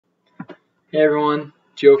Hey everyone,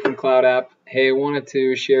 Joe from CloudApp. Hey, I wanted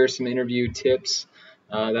to share some interview tips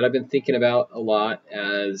that I've been thinking about a lot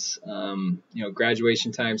as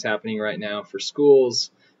graduation time's happening right now for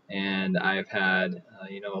schools, and I've had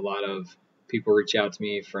a lot of people reach out to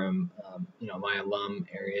me from my alum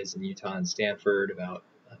areas in Utah and Stanford about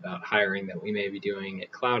hiring that we may be doing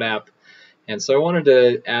at CloudApp, and so I wanted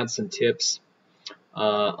to add some tips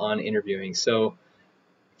on interviewing. So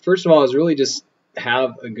first of all, is really just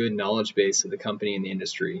have a good knowledge base of the company and the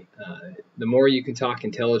industry. The more you can talk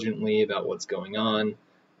intelligently about what's going on,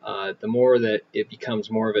 the more that it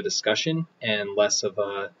becomes more of a discussion and less of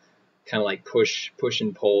a kind of like push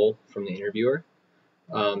and pull from the interviewer.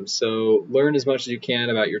 So learn as much as you can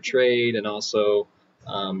about your trade and also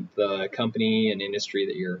the company and industry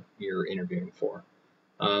that you're interviewing for.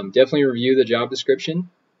 Definitely review the job description.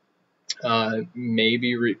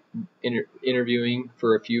 Maybe interviewing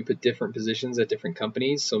for a few different positions at different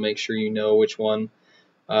companies, so make sure you know which one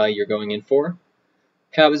you're going in for.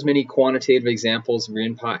 Have as many quantitative examples of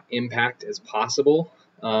your impact as possible.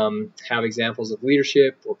 Have examples of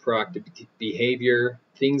leadership or proactive behavior,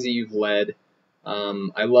 things that you've led.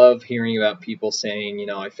 I love hearing about people saying,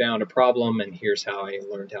 I found a problem and here's how I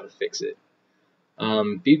learned how to fix it.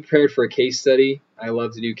 Be prepared for a case study. I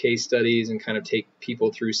love to do case studies and kind of take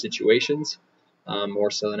people through situations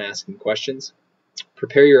more so than asking questions.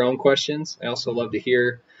 Prepare your own questions. I also love to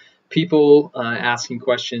hear people asking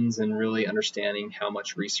questions and really understanding how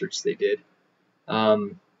much research they did.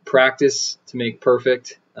 Practice to make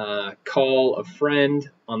perfect. Call a friend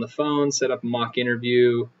on the phone, set up a mock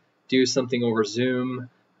interview, do something over Zoom.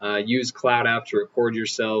 Use CloudApp to record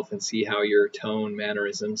yourself and see how your tone,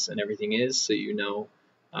 mannerisms, and everything is, so you know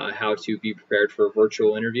how to be prepared for a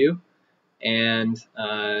virtual interview. And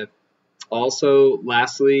also,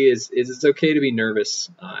 lastly, is it's okay to be nervous.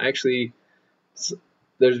 Actually,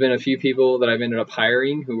 there's been a few people that I've ended up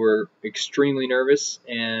hiring who were extremely nervous,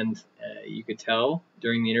 and you could tell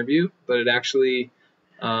during the interview, but it actually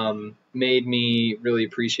made me really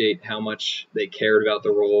appreciate how much they cared about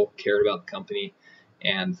the role, cared about the company,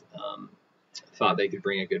 and thought they could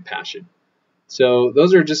bring a good passion. So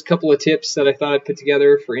those are just a couple of tips that I thought I'd put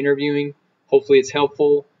together for interviewing. Hopefully it's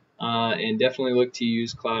helpful, and definitely look to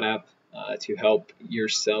use CloudApp to help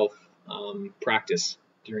yourself practice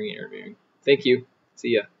during interviewing. Thank you.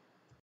 See ya.